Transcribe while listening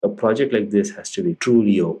project like this has to be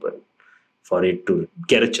truly open for it to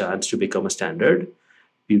get a chance to become a standard.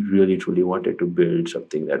 We really, truly wanted to build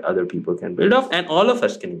something that other people can build off and all of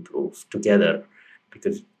us can improve together,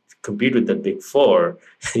 because to compete with the big four,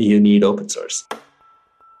 you need open source.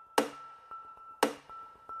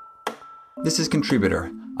 This is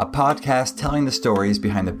Contributor, a podcast telling the stories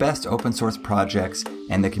behind the best open source projects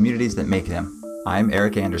and the communities that make them. I'm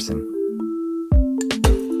Eric Anderson.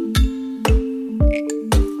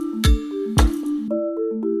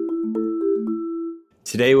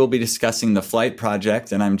 Today we'll be discussing the Flyte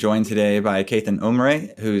project, and I'm joined today by Ketan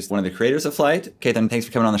Umre, who's one of the creators of Flyte. Ketan, thanks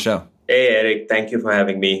for coming on the show. Hey, Eric. Thank you for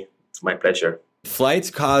having me. It's my pleasure.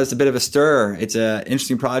 Flyte's caused a bit of a stir. It's an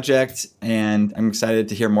interesting project, and I'm excited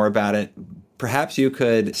to hear more about it. Perhaps you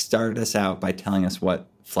could start us out by telling us what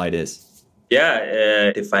Flyte is.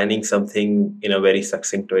 Yeah, defining something in a very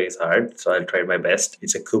succinct way is hard, so I'll try my best.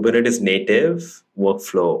 It's a Kubernetes native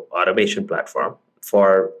workflow automation platform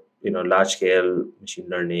for large-scale machine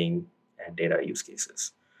learning and data use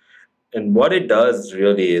cases. And what it does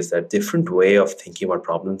really is a different way of thinking about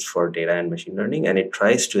problems for data and machine learning, and it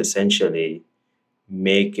tries to essentially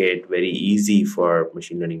make it very easy for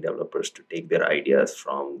machine learning developers to take their ideas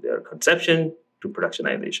from their conception to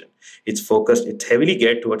productionization. It's heavily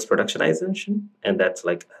geared towards productionization, and that's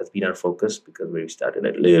has been our focus because we started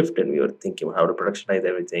at Lyft and we were thinking about how to productionize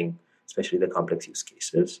everything, especially the complex use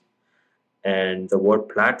cases. And the word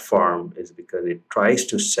platform is because it tries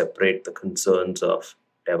to separate the concerns of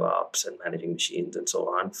DevOps and managing machines and so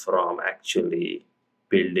on from actually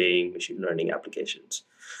building machine learning applications,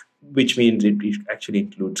 which means it actually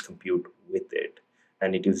includes compute with it.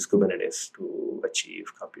 And it uses Kubernetes to achieve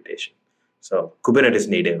computation. So Kubernetes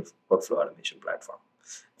native workflow automation platform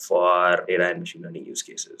for data and machine learning use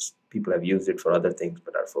cases. People have used it for other things,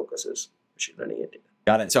 but our focus is machine learning and data.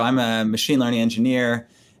 Got it. So I'm a machine learning engineer.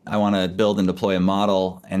 I want to build and deploy a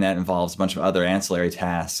model, and that involves a bunch of other ancillary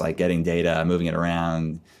tasks like getting data, moving it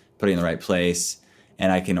around, putting it in the right place.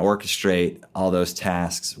 And I can orchestrate all those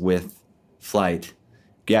tasks with Flyte,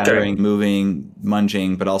 gathering, moving,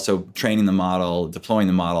 munging, but also training the model, deploying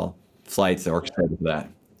the model. Flyte's orchestrated for that.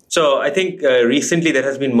 So I think recently there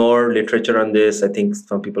has been more literature on this. I think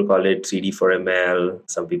some people call it CD4ML,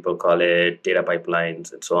 some people call it data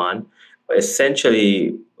pipelines, and so on.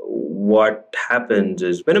 Essentially, what happens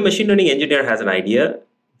is when a machine learning engineer has an idea,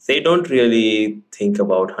 they don't really think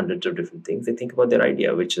about hundreds of different things. They think about their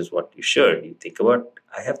idea, which is what you should. You think about,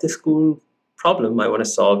 I have this cool problem I want to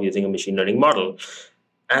solve using a machine learning model.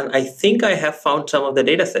 And I think I have found some of the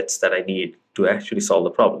data sets that I need to actually solve the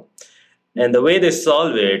problem. And the way they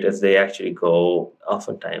solve it is they actually go,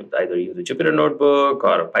 oftentimes, either use a Jupyter notebook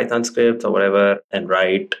or a Python script or whatever and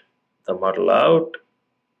write the model out.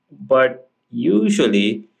 But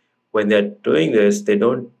usually, when they're doing this, they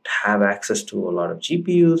don't have access to a lot of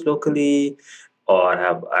GPUs locally,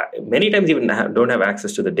 or many times even don't have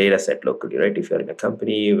access to the data set locally, right? If you're in a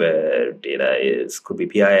company where data could be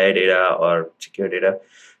PII data or secure data.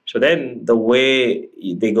 So then the way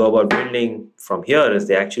they go about building from here is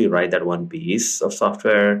they actually write that one piece of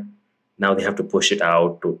software. Now they have to push it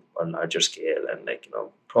out to a larger scale and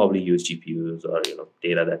probably use GPUs or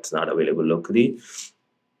data that's not available locally.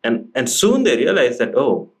 And soon they realize that,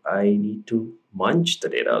 I need to munch the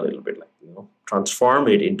data a little bit, transform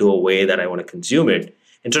it into a way that I want to consume it.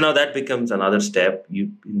 And so now that becomes another step.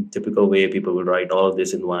 In typical way, people will write all of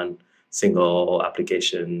this in one single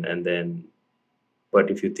application. But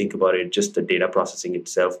if you think about it, just the data processing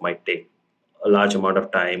itself might take a large amount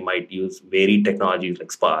of time, might use varied technologies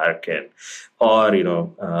like Spark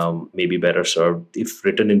or maybe better served if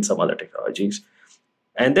written in some other technologies.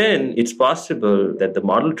 And then it's possible that the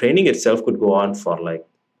model training itself could go on for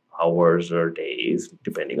hours or days,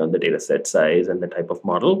 depending on the data set size and the type of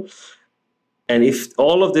model. And if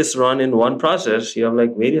all of this run in one process, you have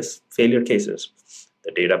various failure cases.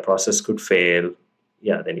 The data process could fail.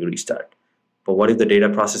 Yeah, then you restart. But what if the data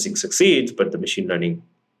processing succeeds, but the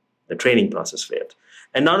training process fails?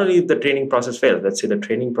 And not only the training process fails, let's say the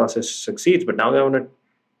training process succeeds, but now I want to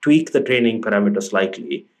tweak the training parameter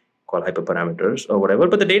slightly, called hyperparameters or whatever,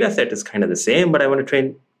 but the data set is kind of the same, but I want to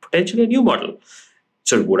train potentially a new model.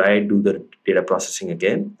 So would I do the data processing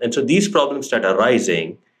again? And so these problems start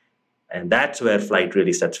arising, and that's where Flyte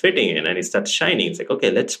really starts fitting in, and it starts shining. It's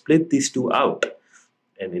okay, let's split these two out.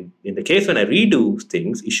 And in the case when I redo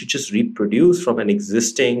things, it should just reproduce from an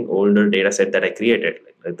existing older data set that I created,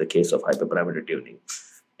 like the case of hyperparameter tuning.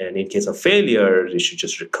 And in case of failures, it should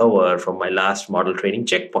just recover from my last model training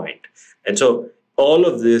checkpoint. And so all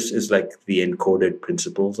of this is the encoded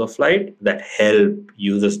principles of Flyte that help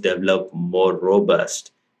users develop more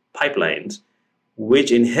robust pipelines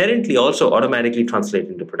which inherently also automatically translate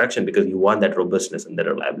into production because you want that robustness and that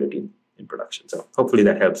reliability in production. So hopefully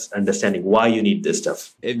that helps understanding why you need this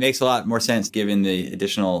stuff. It makes a lot more sense given the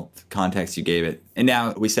additional context you gave it. And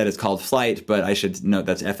now we said it's called Flyte, but I should note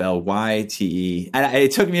that's Flyte. And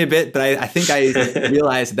it took me a bit, but I think I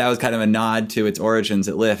realized that was kind of a nod to its origins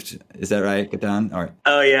at Lyft. Is that right, Ketan? Or...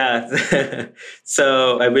 Oh, yeah.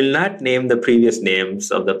 So I will not name the previous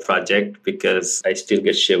names of the project because I still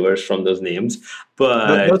get shivers from those names.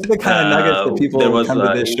 But those are the kind of nuggets that people come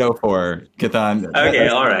to this show for, Ketan. Okay,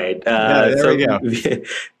 all right. There we go.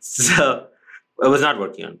 So I was not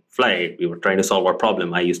working on Flyte. We were trying to solve our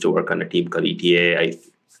problem. I used to work on a team called ETA. I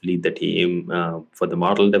lead the team for the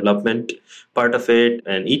model development part of it.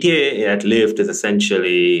 And ETA at Lyft is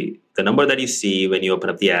essentially the number that you see when you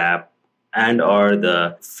open up the app and or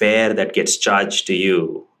the fare that gets charged to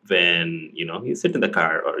you when you sit in the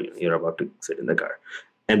car or you're about to sit in the car.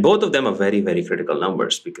 And both of them are very, very critical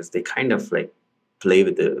numbers because they kind of like play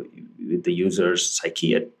with the user's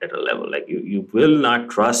psyche at a level. Like you will not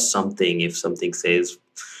trust something if something says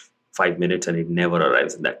 5 minutes and it never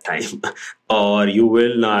arrives in that time. Or you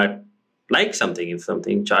will not like something if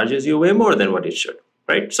something charges you way more than what it should,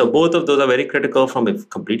 right? So both of those are very critical from a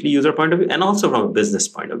completely user point of view and also from a business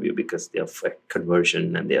point of view because they affect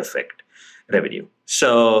conversion and they affect revenue.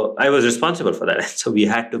 So I was responsible for that. So we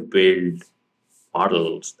had to build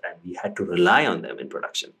models and we had to rely on them in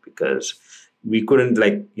production because we couldn't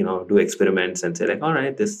do experiments and say like, all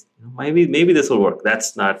right, this maybe this will work.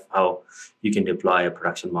 That's not how you can deploy a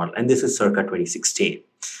production model. And this is circa 2016.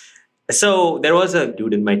 So there was a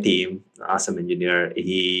dude in my team, an awesome engineer.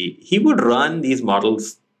 He would run these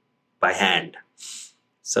models by hand.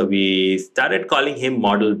 So we started calling him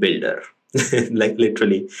Model Builder, like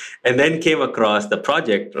literally, and then came across the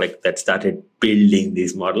project that started building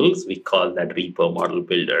these models. We called that repo Model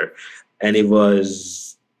Builder. And it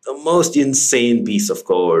was the most insane piece of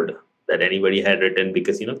code that anybody had written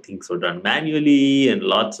because, things were done manually and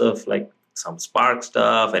lots of some Spark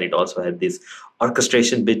stuff. And it also had these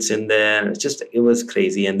orchestration bits in there. It was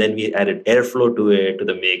crazy. And then we added Airflow to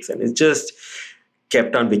the mix. And it just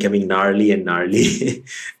kept on becoming gnarly and gnarly.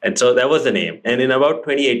 And so that was the name. And in about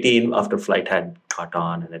 2018, after Flyte had caught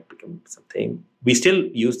on and it became something, we still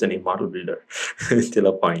used the name Model Builder till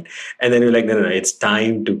a point. And then we were like, no, it's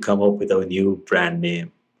time to come up with a new brand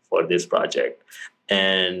name for this project.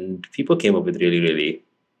 And people came up with really, really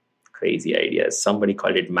crazy ideas. Somebody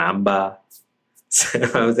called it Mamba. So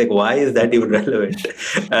I was like, why is that even relevant?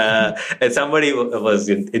 And somebody was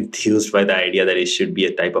enthused by the idea that it should be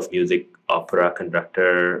a type of music opera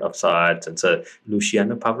conductor of sorts. And so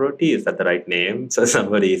Luciano Pavarotti, is that the right name? So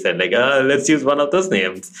somebody said let's use one of those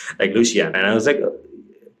names, like Luciano. And I was like,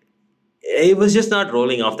 it was just not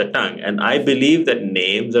rolling off the tongue. And I believe that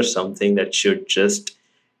names are something that should just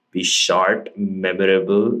be short,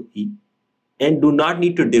 memorable, and do not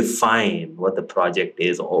need to define what the project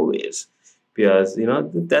is always. Because,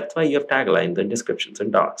 that's why you have taglines and descriptions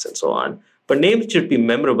and docs and so on. But names should be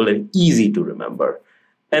memorable and easy to remember.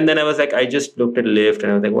 And then I was like, I just looked at Lyft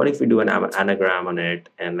and I was like, what if we do an anagram on it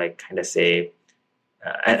and kind of say,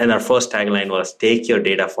 and our first tagline was, take your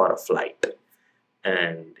data for a flight.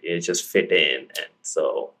 And it just fit in. And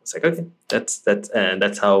so it's like, okay,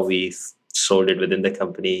 that's how we sold it within the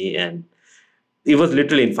company. And it was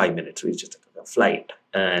literally in 5 minutes. We just took a flight.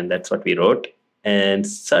 And that's what we wrote. And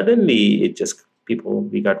suddenly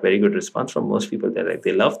we got very good response from most people.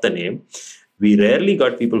 They loved the name. We rarely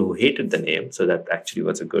got people who hated the name. So that actually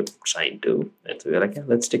was a good sign too. And so we were like, yeah,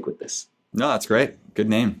 let's stick with this. No, that's great. Good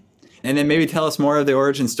name. And then maybe tell us more of the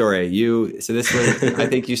origin story. So this was, I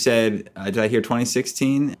think you said, did I hear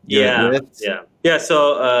 2016? Yeah.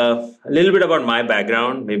 So a little bit about my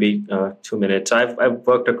background, maybe 2 minutes. I've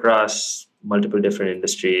worked across multiple different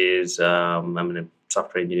industries. I'm a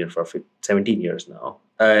software engineer for 17 years now.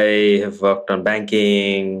 I have worked on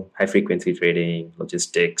banking, high frequency trading,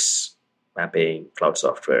 logistics, mapping, cloud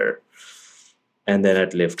software. And then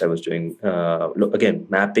at Lyft, I was doing, again,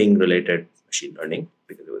 mapping related machine learning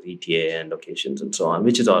because it was ETA and locations and so on,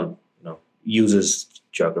 which is all, uses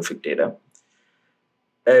geographic data.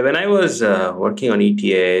 When I was working on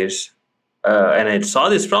ETAs, and I saw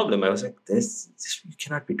this problem, I was like, this, you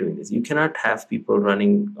cannot be doing this. You cannot have people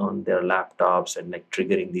running on their laptops and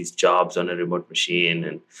triggering these jobs on a remote machine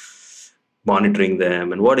and monitoring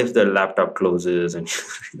them. And what if the laptop closes and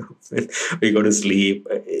we go to sleep?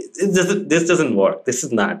 This doesn't work. This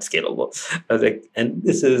is not scalable. I was like, and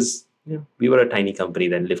this is, we were a tiny company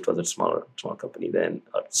then. Lyft was a small company then,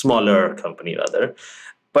 or smaller company rather.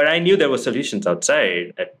 But I knew there were solutions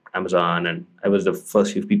outside at Amazon, and I was the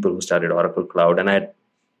first few people who started Oracle Cloud. And I had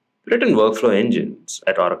written workflow engines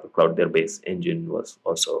at Oracle Cloud. Their base engine was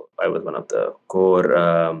also, I was one of the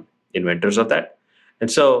core inventors of that. And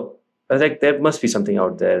so I was like, there must be something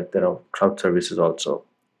out there. There are cloud services also.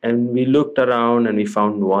 And we looked around and we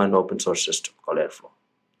found one open source system called Airflow.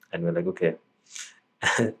 And we're like, okay.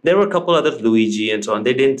 There were a couple others, Luigi and so on.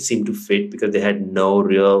 They didn't seem to fit because they had no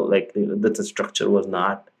real, the structure was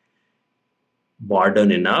not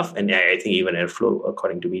modern enough. And I think even Airflow,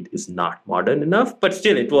 according to me, is not modern enough. But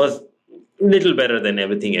still, it was a little better than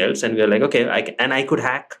everything else. And we were like, okay, I could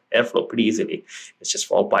hack Airflow pretty easily. It's just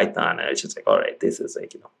all Python. And it's just like, all right, this is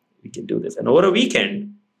we can do this. And over a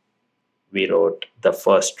weekend, we wrote the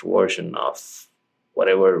first version of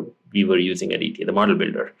whatever we were using at ETA, the model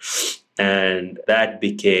builder. And that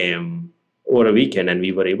became over a weekend, and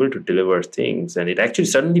we were able to deliver things. And it actually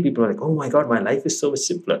suddenly people were like, oh my God, my life is so much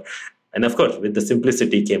simpler. And of course, with the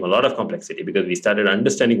simplicity came a lot of complexity because we started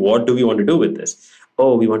understanding what do we want to do with this.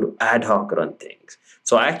 Oh, we want to ad hoc run things.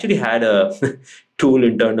 So I actually had a tool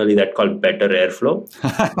internally that called Better Airflow,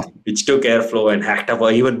 which took Airflow and hacked up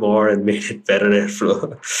even more and made it Better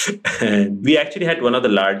Airflow. And we actually had one of the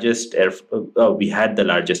largest we had the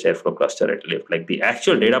largest Airflow cluster at Lyft. Like the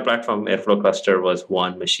actual data platform Airflow cluster was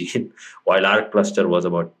one machine, while our cluster was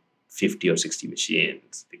about 50 or 60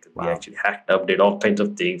 machines, because we actually hacked up, did all kinds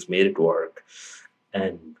of things, made it work.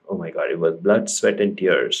 And oh my God, it was blood, sweat, and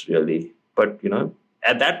tears, really. But,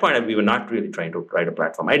 at that point, we were not really trying to write a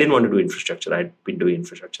platform. I didn't want to do infrastructure. I'd been doing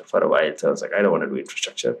infrastructure for a while. So I was like, I don't want to do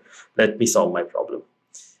infrastructure. Let me solve my problem.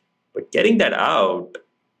 But getting that out,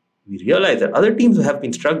 we realized that other teams have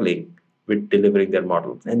been struggling with delivering their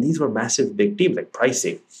models. And these were massive, big teams like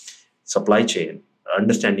pricing, supply chain,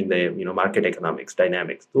 understanding the market economics,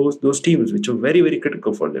 dynamics. Those teams, which were very, very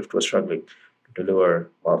critical for Lyft, were struggling to deliver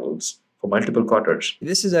models for multiple quarters.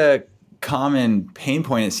 This is a common pain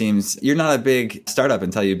point, it seems. You're not a big startup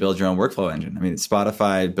until you build your own workflow engine. I mean,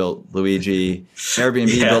 Spotify built Luigi,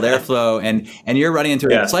 Airbnb built Airflow, and you're running into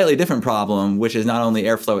a slightly different problem, which is not only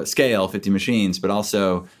Airflow at scale, 50 machines, but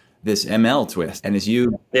also this ML twist. And as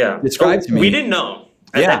you described to me... We didn't know.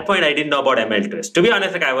 At that point, I didn't know about ML twist. To be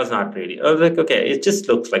honest, I was not really. I was like, okay, it just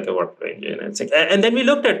looks like a workflow engine. It's like, and then we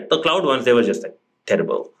looked at the cloud ones. They were just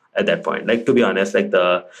terrible at that point. To be honest,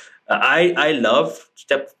 I love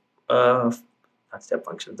not step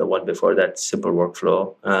functions, the one before that, simple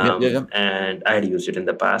workflow. And I had used it in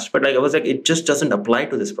the past, but I was like, it just doesn't apply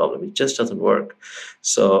to this problem. It just doesn't work.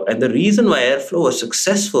 So, and the reason why Airflow was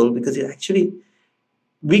successful, because it actually,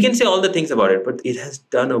 we can say all the things about it, but it has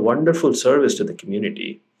done a wonderful service to the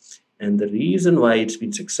community. And the reason why it's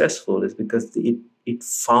been successful is because it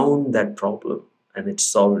found that problem and it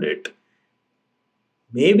solved it.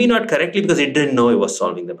 Maybe not correctly because it didn't know it was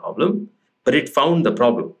solving the problem, but it found the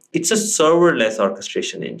problem. It's a serverless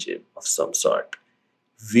orchestration engine of some sort.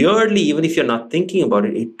 Weirdly, even if you're not thinking about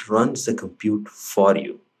it, it runs the compute for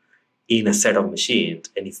you in a set of machines.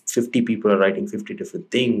 And if 50 people are writing 50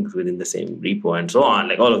 different things within the same repo and so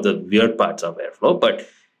on, all of the weird parts of Airflow, but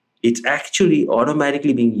it's actually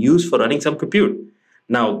automatically being used for running some compute.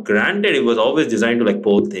 Now, granted, it was always designed to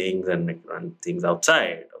pull things and run things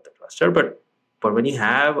outside of the cluster, but when you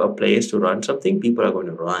have a place to run something, people are going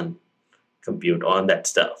to run compute on that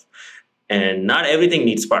stuff. And not everything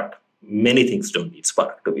needs Spark. Many things don't need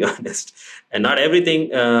Spark, to be honest. And not everything,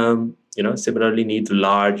 similarly needs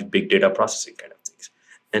large big data processing kind of things.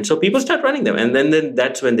 And so people start running them. And then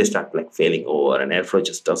that's when they start failing over, and Airflow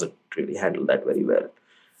just doesn't really handle that very well.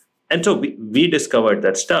 And so we discovered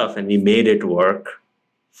that stuff and we made it work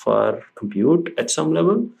for compute at some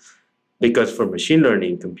level, because for machine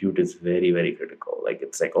learning, compute is very, very critical.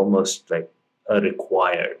 It's almost like a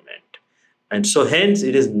requirement. And so hence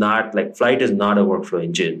it is not Flight is not a workflow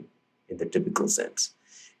engine in the typical sense.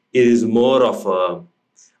 It is more of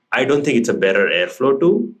I don't think it's a better Airflow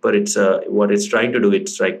tool, but it's what it's trying to do.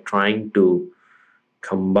 It's trying to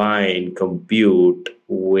combine compute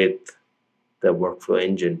with the workflow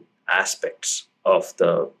engine aspects of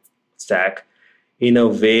the stack in a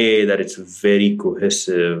way that it's very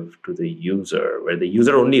cohesive to the user, where the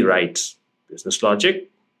user only writes business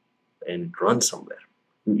logic and it runs somewhere.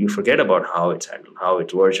 You forget about how it's handled, how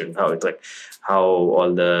it's versioned, how it's how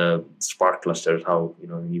all the Spark clusters, how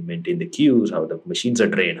you maintain the queues, how the machines are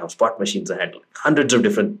trained, how Spot machines are handled. Hundreds of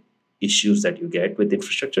different issues that you get with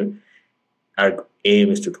infrastructure. Our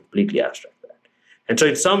aim is to completely abstract that. And so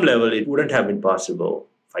at some level, it wouldn't have been possible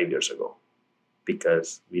 5 years ago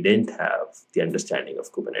because we didn't have the understanding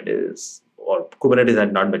of Kubernetes, or Kubernetes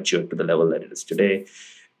had not matured to the level that it is today.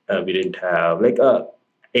 We didn't have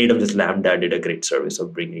AWS Lambda did a great service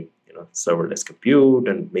of bringing serverless compute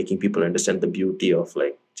and making people understand the beauty of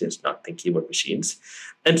just not thinking about machines,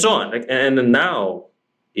 and so on. And now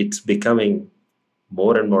it's becoming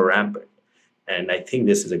more and more rampant. And I think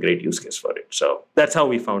this is a great use case for it. So that's how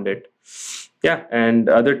we found it. Yeah, and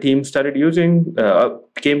other teams started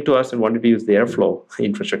came to us and wanted to use the Airflow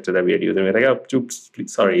infrastructure that we had used. And we're like, oh, oops,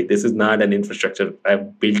 please, sorry, this is not an infrastructure.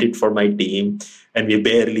 I've built it for my team, and we're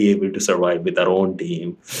barely able to survive with our own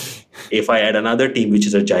team. If I had another team, which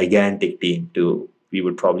is a gigantic team, we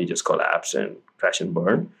would probably just collapse and crash and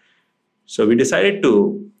burn. So we decided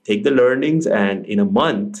to take the learnings, and in a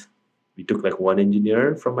month, we took like one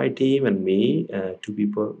engineer from my team and me, two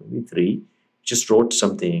people, maybe three, just wrote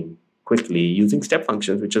something quickly using step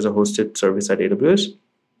functions, which is a hosted service at AWS,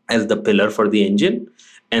 as the pillar for the engine,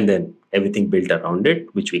 and then everything built around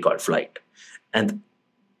it, which we called Flight. And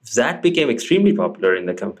that became extremely popular in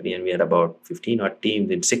the company, and we had about 15 odd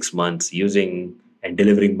teams in 6 months using and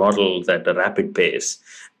delivering models at a rapid pace.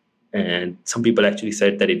 And some people actually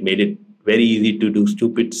said that it made it very easy to do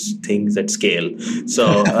stupid things at scale.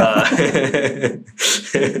 So,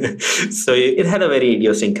 so it had a very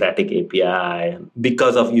idiosyncratic API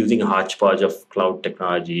because of using a hodgepodge of cloud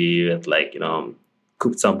technology with some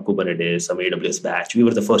Kubernetes, some AWS Batch. We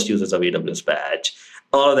were the first users of AWS Batch.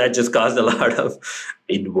 All of that just caused a lot of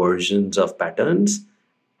inversions of patterns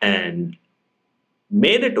and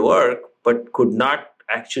made it work, but could not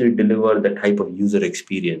actually deliver the type of user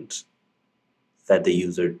experience that the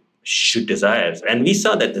user should desire. And we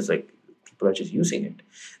saw that there's people are just using it.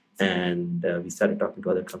 And we started talking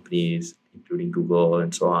to other companies, including Google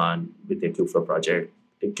and so on, with their Kubeflow project.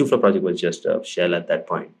 The Kubeflow project was just a shell at that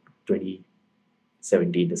point,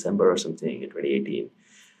 2017, December or something, in 2018.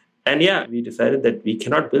 And yeah, we decided that we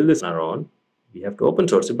cannot build this on our own. We have to open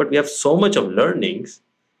source it, but we have so much of learnings.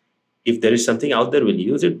 If there is something out there, we'll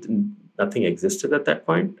use it. Nothing existed at that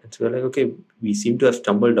point. And so we're like, okay, we seem to have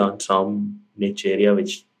stumbled on some niche area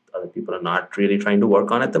which other people are not really trying to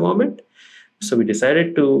work on at the moment. So we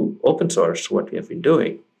decided to open source what we have been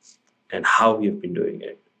doing and how we have been doing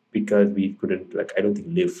it, because we couldn't, I don't think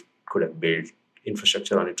Lyft could have built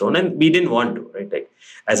infrastructure on its own, and we didn't want to, right?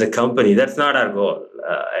 As a company, that's not our goal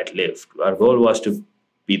at Lyft. Our goal was to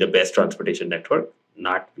be the best transportation network,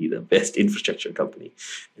 not be the best infrastructure company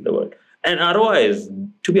in the world. And ROI is,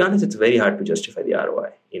 to be honest, it's very hard to justify the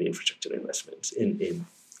ROI in infrastructure investments in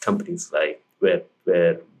companies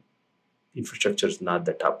where infrastructure is not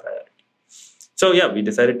the top priority. So yeah, we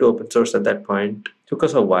decided to open source at that point. It took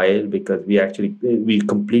us a while because we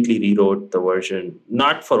completely rewrote the version,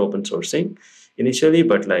 not for open sourcing initially,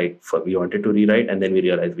 but we wanted to rewrite, and then we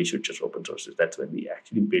realized we should just open source it. That's when we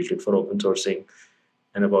actually built it for open sourcing.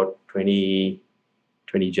 And about 20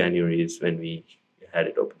 January is when we had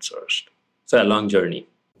it open sourced. So a long journey.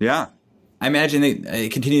 Yeah. I imagine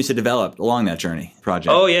it continues to develop along that journey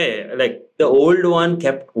project. Oh, yeah. The old one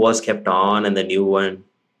was kept on, and the new one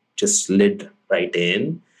just slid right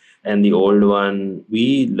in. And the old one,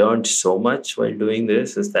 we learned so much while doing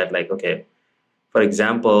this, is that okay, for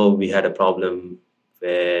example, we had a problem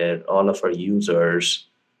where all of our users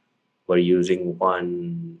were using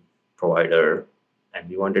one provider, and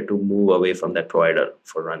we wanted to move away from that provider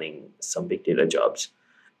for running some big data jobs.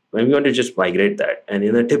 When we want to just migrate that. And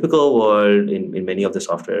in a typical world, in many of the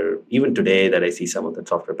software, even today that I see some of the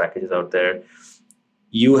software packages out there,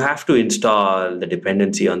 you have to install the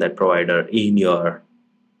dependency on that provider in your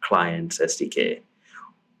client's SDK.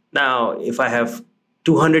 Now, if I have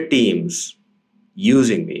 200 teams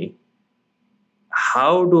using me,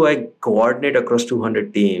 how do I coordinate across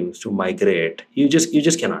 200 teams to migrate? You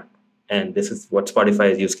just cannot. And this is what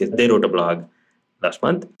Spotify's use case. They wrote a blog last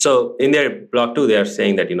month. So in their blog too, they are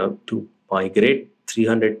saying that, to migrate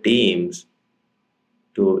 300 teams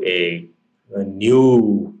to a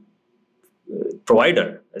new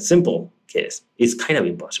provider, a simple case, is kind of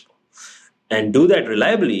impossible. And do that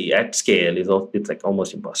reliably at scale it's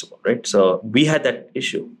almost impossible, right? So we had that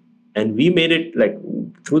issue. And we made it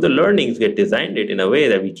through the learnings, we had designed it in a way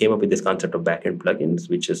that we came up with this concept of backend plugins,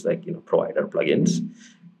 which is provider plugins.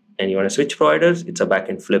 And you want to switch providers, it's a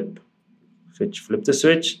backend flip the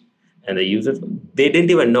switch, and the users, they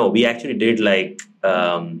didn't even know. We actually did a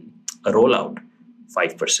rollout,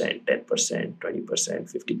 5%, 10%, 20%,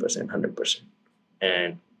 50%, 100%.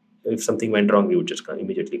 And if something went wrong, we would just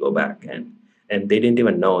immediately go back. And they didn't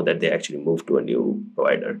even know that they actually moved to a new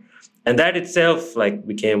provider. And that itself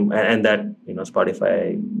became, and that,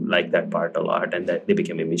 Spotify liked that part a lot, and that they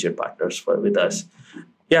became immediate partners with us.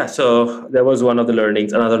 Yeah, so that was one of the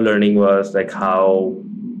learnings. Another learning was how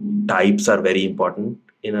types are very important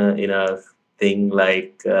in a thing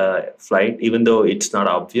like Flight, even though it's not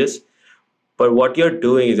obvious. But what you're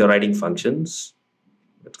doing is you're writing functions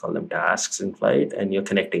let's call them tasks in flight, and you're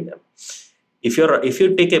connecting them. If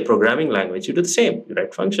you take a programming language, you do the same. You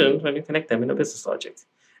write functions and you connect them in a business logic.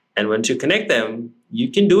 And once you connect them, you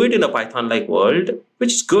can do it in a Python-like world,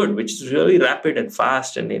 which is good, which is really rapid and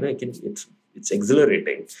fast, and it's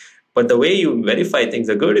exhilarating. But the way you verify things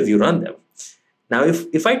are good is you run them. Now,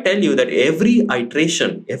 if I tell you that every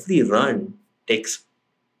iteration, every run takes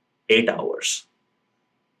 8 hours,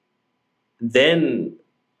 then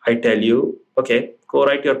I tell you, okay, go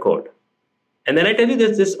write your code. And then I tell you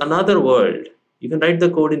there's this another world. You can write the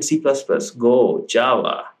code in C++, Go,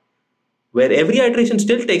 Java, where every iteration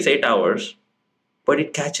still takes 8 hours, but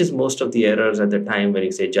it catches most of the errors at the time when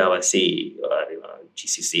you say Java C or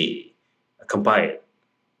GCC, compile.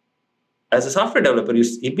 As a software developer, you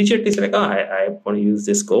immediately say, I want to use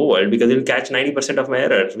this Go world because it'll catch 90% of my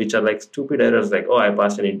errors, which are like stupid errors like, I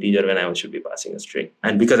passed an integer when I should be passing a string.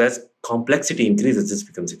 And because as complexity increases, this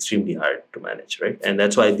becomes extremely hard to manage, right? And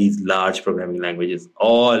that's why these large programming languages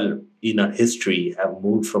all in our history have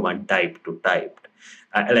moved from untyped to typed.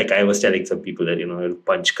 Like I was telling some people that,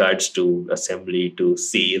 punch cards to assembly to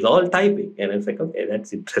C is all typing. And it's like, okay,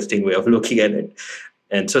 that's an interesting way of looking at it.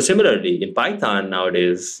 And so similarly, in Python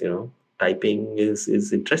nowadays, typing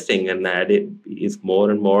is interesting and that it is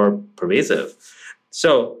more and more pervasive.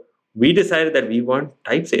 So we decided that we want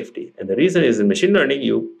type safety. And the reason is in machine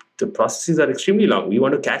learning, the processes are extremely long. We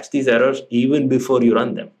want to catch these errors even before you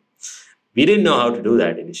run them. We didn't know how to do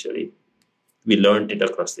that initially. We learned it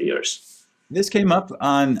across the years. This came up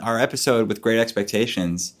on our episode with Great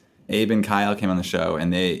Expectations. Abe and Kyle came on the show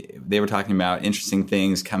and they were talking about interesting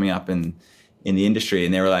things coming up in the industry.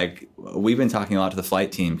 And they were like, we've been talking a lot to the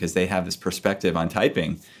flight team because they have this perspective on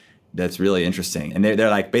typing that's really interesting. And they're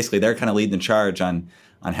like, basically, they're kind of leading the charge on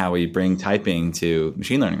how we bring typing to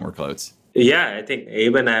machine learning workloads. Yeah, I think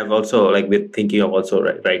Abe and I have also, we're thinking of also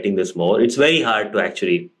writing this more. It's very hard to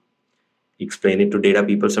actually explain it to data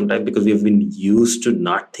people sometimes because we've been used to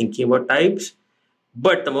not thinking about types.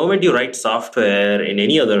 But the moment you write software in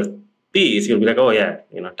any other piece, you'll be like,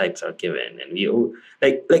 types are given. And we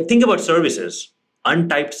think about services,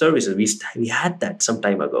 untyped services. We had that some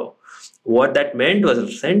time ago. What that meant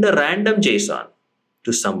was send a random JSON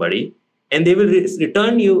to somebody and they will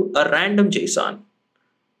return you a random JSON.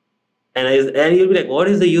 And you'll be like, what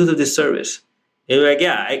is the use of this service? And you're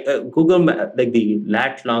like, Google, the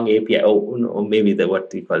lat long API, or maybe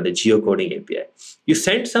what we call the geocoding API. You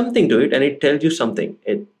send something to it and it tells you something.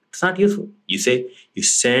 It's not useful. You say you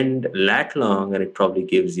send lat long and it probably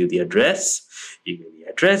gives you the address. You give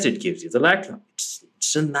the address, it gives you the lat long.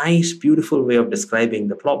 It's a nice, beautiful way of describing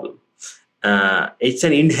the problem. It's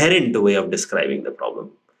an inherent way of describing the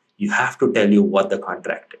problem. You have to tell you what the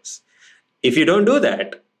contract is. If you don't do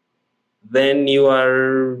that, then you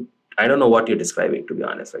are, I don't know what you're describing, to be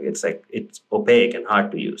honest. It's opaque and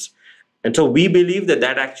hard to use. And so we believe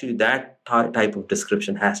that type of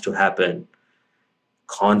description has to happen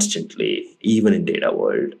constantly, even in data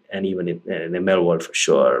world and even in ML world for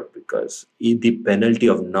sure, because the penalty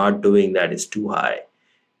of not doing that is too high.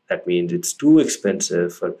 That means it's too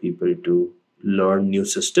expensive for people to learn new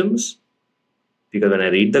systems, because when I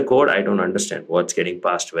read the code, I don't understand what's getting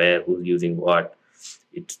passed where, who's using what.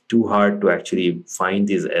 It's too hard to actually find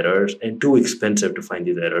these errors and too expensive to find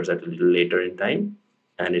these errors at a little later in time.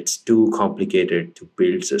 And it's too complicated to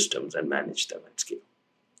build systems and manage them at scale.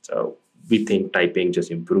 So we think typing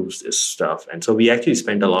just improves this stuff. And so we actually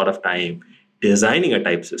spent a lot of time designing a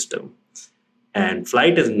type system. And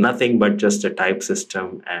Flight is nothing but just a type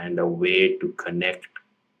system and a way to connect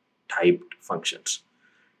typed functions.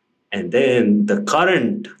 And then the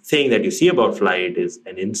current thing that you see about Flight is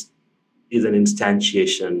an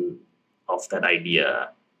instantiation of that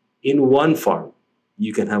idea in one form.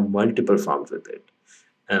 You can have multiple forms with it.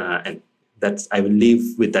 And I will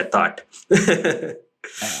leave with that thought.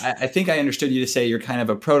 I think I understood you to say you're kind of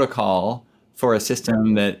a protocol for a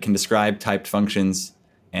system that can describe typed functions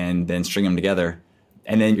and then string them together.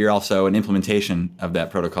 And then you're also an implementation of that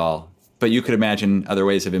protocol. But you could imagine other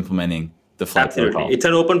ways of implementing the Flight protocol. It's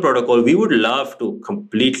an open protocol. We would love to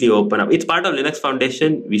completely open up. It's part of Linux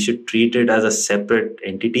Foundation. We should treat it as a separate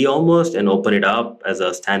entity almost and open it up as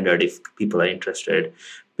a standard if people are interested.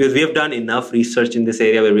 Because we have done enough research in this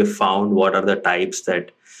area where we've found what are the types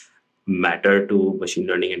that matter to machine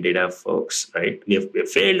learning and data folks, right? We have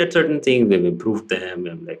failed at certain things, we've improved them,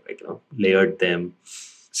 and layered them.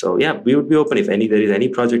 So yeah, we would be open if there is any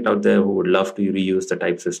project out there who would love to reuse the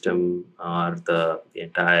type system or the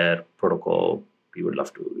entire protocol. We would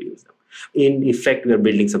love to reuse them. In effect, we are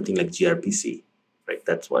building something like gRPC, right?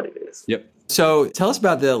 That's what it is. Yep. So tell us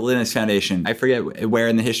about the Linux Foundation. I forget where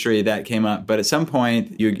in the history that came up, but at some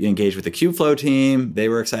point you engaged with the Kubeflow team. They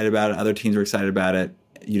were excited about it. Other teams were excited about it.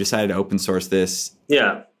 You decided to open source this.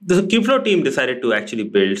 Yeah. The Kubeflow team decided to actually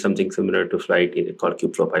build something similar to Flight called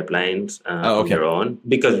Kubeflow Pipelines on their own,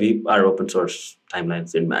 because our open source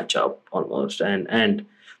timelines didn't match up almost, and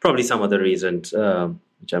probably some other reasons,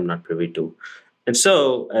 which I'm not privy to. And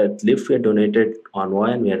so at Lyft, we had donated Envoy,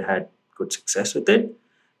 and we had good success with it.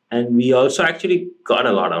 And we also actually got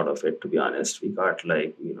a lot out of it, to be honest. We got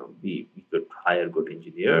we could hire good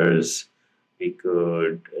engineers. We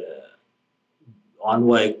could,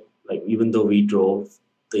 Envoy, even though we drove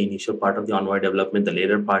the initial part of the Envoy development, the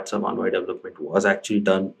later parts of Envoy development was actually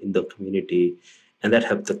done in the community, and that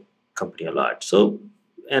helped the company a lot. So,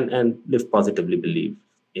 and Lyft positively believe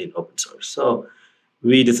in open source. So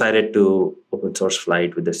we decided to open source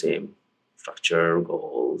Flight with the same structure,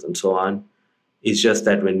 goals, and so on. It's just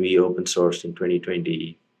that when we open sourced in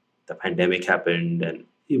 2020, the pandemic happened, and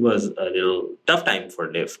it was a little tough time for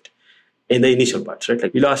Lyft in the initial parts,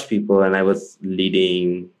 right? We lost people, and I was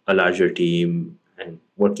leading a larger team and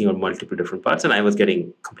working on multiple different parts, and I was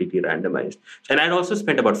getting completely randomized. And I'd also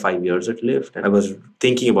spent about 5 years at Lyft, and I was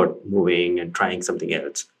thinking about moving and trying something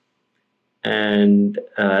else. And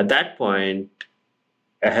at that point,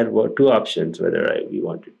 I had two options: whether I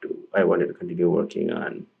wanted to continue working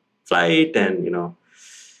on Flight and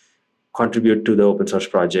contribute to the open source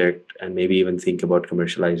project and maybe even think about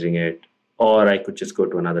commercializing it, or I could just go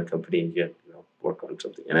to another company and work on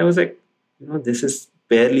something. And I was like, this is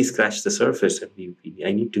barely scratched the surface, and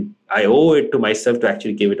I owe it to myself to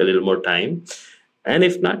actually give it a little more time. And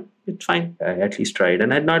if not, it's fine. I at least tried,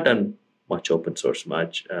 and I had not done much open source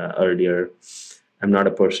earlier. I'm not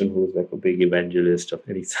a person who's a big evangelist of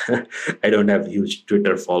any. I don't have huge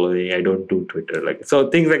Twitter following. I don't do Twitter. So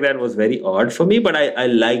things like that was very odd for me, but I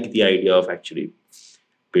like the idea of actually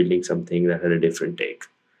building something that had a different take.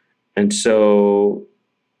 And so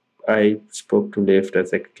I spoke to Lyft. I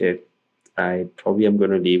was like, okay, I probably am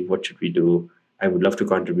going to leave. What should we do? I would love to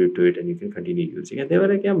contribute to it, and you can continue using it. They were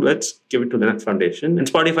like, yeah, let's give it to Linux Foundation.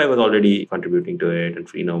 And Spotify was already contributing to it, and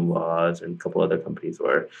Freenome was, and a couple other companies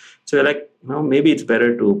were. So they're like, maybe it's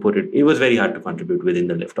better to put it. It was very hard to contribute within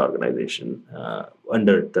the Lyft organization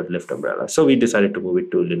under the Lyft umbrella. So we decided to move it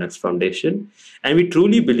to Linux Foundation. And we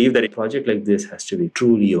truly believe that a project like this has to be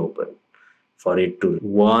truly open for it to,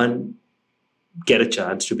 one, get a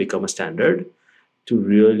chance to become a standard, to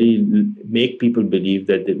really make people believe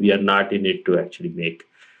that we are not in it to actually make.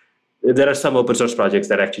 There are some open source projects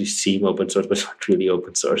that actually seem open source, but not really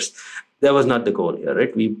open source. That was not the goal here,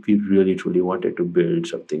 right? We really, truly wanted to build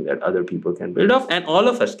something that other people can build off, and all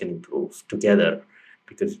of us can improve together,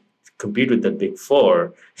 because to compete with the big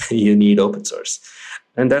four, you need open source.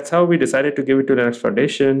 And that's how we decided to give it to Linux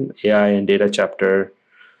Foundation, AI and data chapter.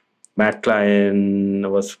 Matt Klein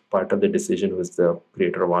was part of the decision, who was the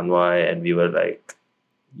creator of Envoy, and we were like,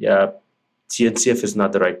 yeah, CNCF is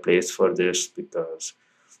not the right place for this because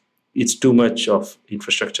it's too much of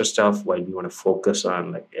infrastructure stuff while we want to focus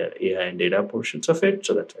on AI and data portions of it.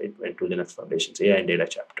 So that's why it went to Linux Foundation's AI and data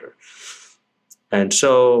chapter. And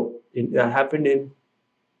so it happened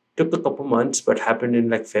took a couple months, but happened in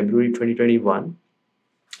February 2021.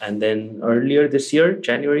 And then earlier this year,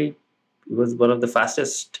 January, it was one of the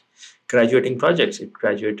fastest graduating projects. It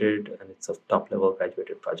graduated, and it's a top-level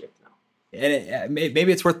graduated project now. And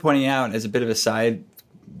maybe it's worth pointing out as a bit of a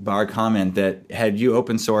sidebar comment that had you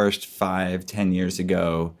open sourced 5-10 years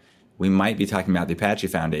ago, we might be talking about the Apache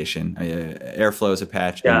Foundation. Airflow's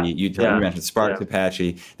Apache. Yeah. You mentioned Spark's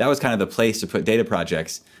Apache. That was kind of the place to put data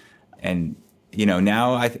projects. And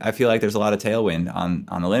now I feel like there's a lot of tailwind on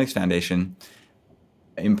the Linux Foundation,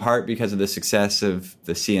 in part because of the success of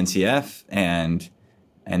the CNCF, and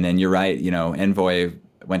then you're right, Envoy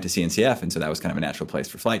went to CNCF, and so that was kind of a natural place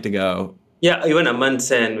for Flight to go. Yeah, even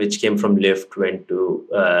Amundsen, which came from Lyft, went to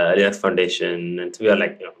Linux Foundation, and so we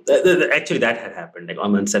were actually that had happened.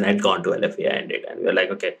 Amundsen had gone to LFAI and data, and we were like,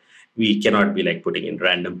 okay, we cannot be putting in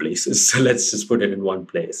random places, so let's just put it in one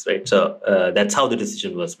place, right? So that's how the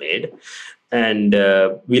decision was made, and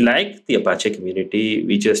we liked the Apache community.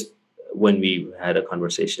 We just, when we had a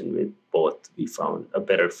conversation with both, we found a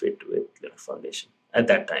better fit with Linux Foundation at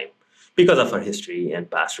that time because of our history and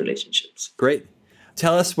past relationships. Great.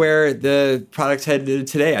 Tell us where the product's headed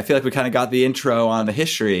today. I feel like we kind of got the intro on the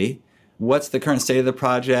history. What's the current state of the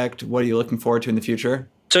project? What are you looking forward to in the future?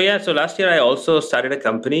 So last year I also started a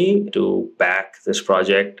company to back this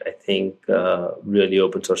project. I think really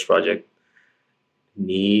open source project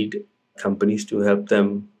need companies to help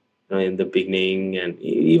them in the beginning, and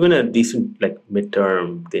even a decent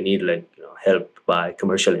midterm. They need helped by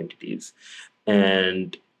commercial entities.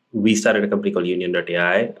 And we started a company called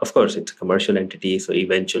Union.ai. Of course, it's a commercial entity, so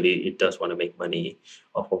eventually it does want to make money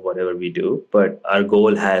off of whatever we do. But our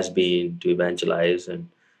goal has been to evangelize and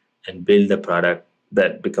build a product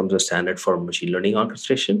that becomes a standard for machine learning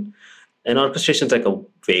orchestration. And orchestration is like a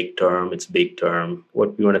vague term, it's a big term.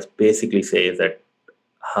 What we want to basically say is that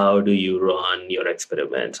how do you run your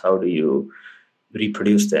experiments? How do you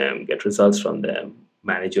reproduce them, get results from them,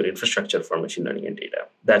 manage your infrastructure for machine learning and data?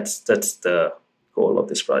 That's the goal of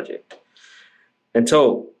this project. And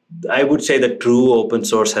so I would say that true open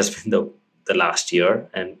source has been the last year.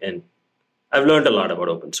 And I've learned a lot about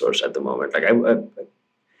open source at the moment. Like I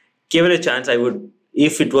given a chance, I would,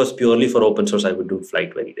 if it was purely for open source, I would do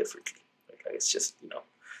Flight very differently. Like it's just,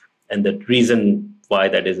 and the reason why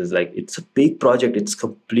that is like, it's a big project. It's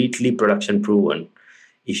completely production proven.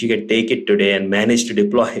 If you can take it today and manage to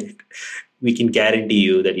deploy it, we can guarantee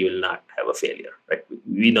you that you will not have a failure, right?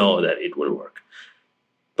 We know that it will work.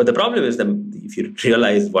 But the problem is that if you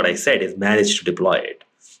realize what I said is manage to deploy it.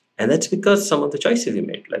 And that's because some of the choices we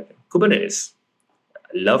made, like Kubernetes.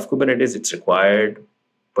 I love Kubernetes, it's required.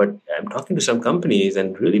 But I'm talking to some companies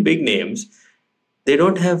and really big names, they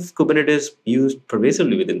don't have Kubernetes used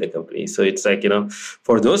pervasively within the company. So it's like,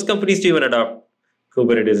 for those companies to even adopt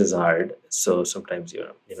Kubernetes is hard. So sometimes,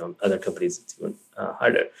 other companies, it's even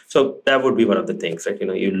harder. So that would be one of the things, right?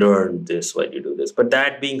 You learn this while you do this. But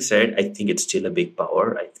that being said, I think it's still a big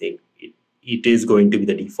power. I think it is going to be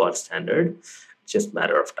the default standard. It's just a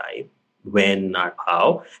matter of time, when, not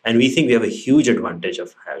how. And we think we have a huge advantage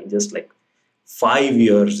of having just like 5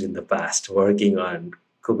 years in the past working on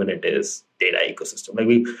Kubernetes data ecosystem. Like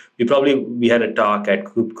we had a talk at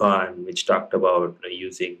KubeCon which talked about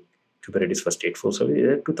using Kubernetes for stateful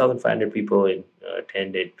service. 2,500 people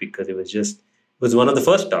attended because it was one of the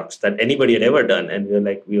first talks that anybody had ever done, and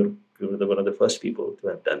we were one of the first people to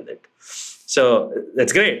have done that. So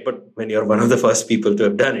that's great, but when you're one of the first people to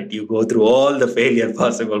have done it, you go through all the failure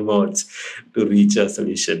possible modes to reach a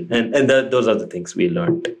solution, and those are the things we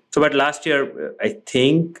learned. So, but last year, I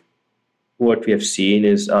think what we have seen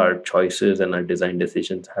is our choices and our design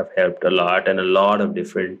decisions have helped a lot, and a lot of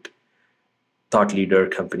different thought leader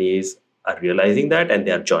companies are realizing that, and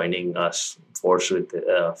they are joining us force with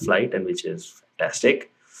Flight, and which is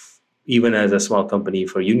fantastic. Even as a small company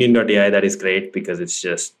for Union.ai, that is great because it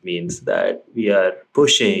just means that we are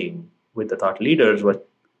pushing with the thought leaders, what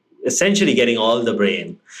essentially getting all the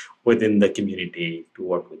brain within the community to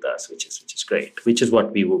work with us, which is great, which is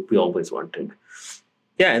what we always wanted.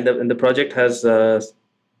 Yeah, and the project has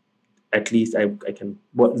at least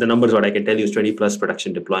the numbers what I can tell you is 20 plus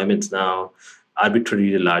production deployments now,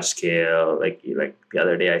 arbitrarily large scale. Like the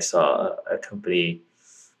other day I saw a company,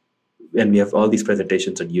 and we have all these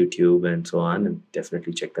presentations on YouTube and so on, and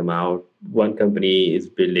definitely check them out. One company is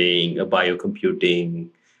building a biocomputing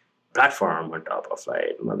platform on top of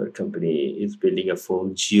Flight. Another company is building a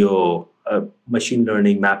full machine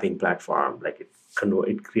learning mapping platform. Like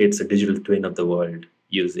it creates a digital twin of the world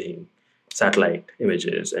using satellite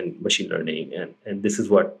images and machine learning. And this is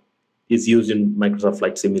what is used in Microsoft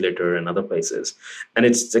Flight Simulator and other places. And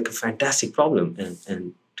it's like a fantastic problem.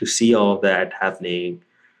 And to see all that happening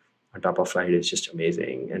on top of Flight is just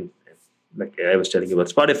amazing. And like I was telling you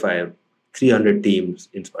about Spotify, 300 teams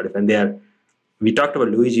in Spotify. And we talked about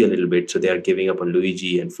Luigi a little bit. So they are giving up on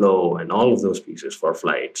Luigi and Flow and all of those pieces for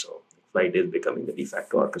Flight. So Flight is becoming the de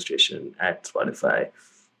facto orchestration at Spotify.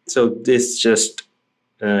 So this just,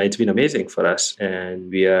 it's been amazing for us. And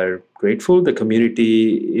we are grateful. The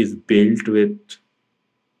community is built with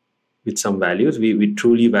some values. We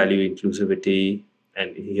truly value inclusivity.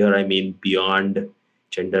 And here I mean beyond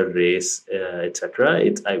gender, race, etc.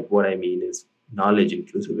 What I mean is knowledge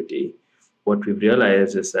inclusivity. What we've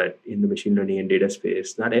realized is that in the machine learning and data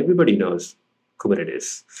space, not everybody knows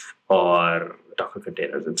Kubernetes or Docker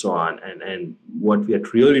containers and so on. And what we are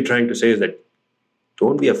really trying to say is that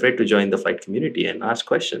don't be afraid to join the Flight community and ask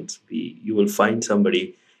questions. You will find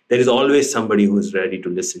somebody. There is always somebody who is ready to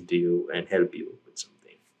listen to you and help you with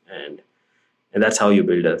something. And that's how you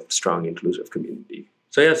build a strong, inclusive community.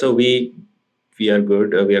 So yeah, so we are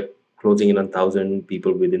good. We are closing in on 1,000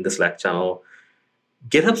 people within the Slack channel.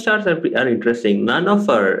 GitHub stars are interesting. None of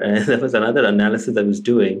our, there was another analysis I was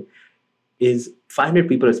doing, is 500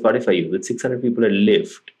 people at Spotify use it, 600 people at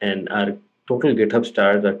Lyft, and our total GitHub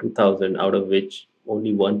stars are 2,000, out of which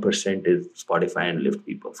only 1% is Spotify and Lyft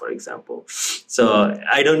people, for example. So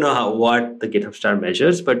I don't know what the GitHub star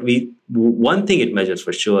measures, but one thing it measures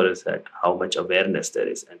for sure is that how much awareness there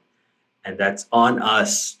is. And that's on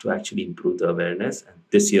us to actually improve the awareness. And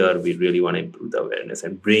this year, we really want to improve the awareness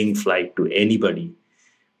and bring Flight to anybody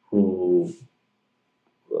who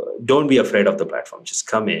don't be afraid of the platform. Just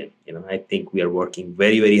come in. I think we are working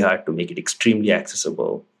very, very hard to make it extremely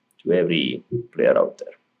accessible to every player out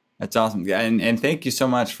there. That's awesome. Yeah, and thank you so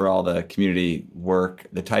much for all the community work,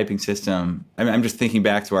 the typing system. I'm just thinking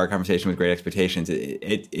back to our conversation with Great Expectations.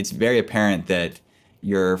 It's very apparent that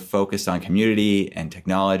you're focused on community and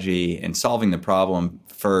technology and solving the problem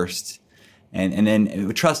first, and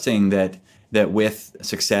then trusting that with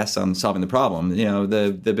success on solving the problem,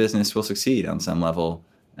 the business will succeed on some level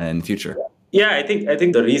in the future. Yeah, I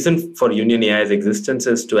think the reason for Union AI's existence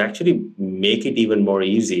is to actually make it even more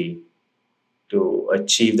easy to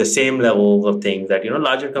achieve the same levels of things that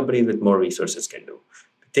larger companies with more resources can do.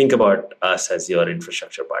 Think about us as your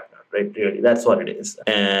infrastructure partner, right? Really, that's what it is.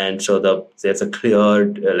 And so there's a clear,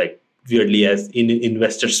 weirdly, as in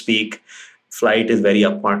investor speak, Flyte is very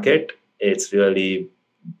upmarket. It's really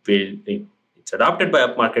it's adopted by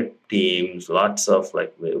upmarket teams, lots of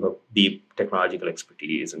deep technological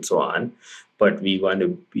expertise and so on. But we want to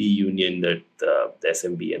be Union that the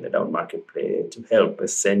SMB and the downmarket play to help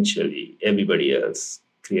essentially everybody else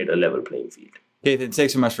create a level playing field. Ketan,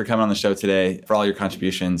 thanks so much for coming on the show today, for all your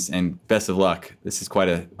contributions, and best of luck. This is quite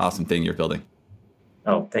an awesome thing you're building.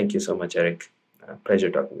 Oh, thank you so much, Eric.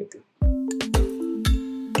 Pleasure talking with you.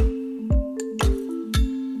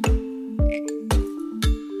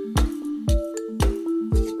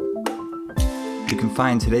 You can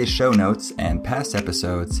find today's show notes and past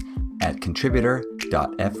episodes at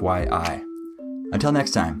contributor.fyi. Until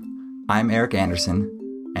next time, I'm Eric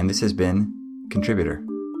Anderson, and this has been Contributor.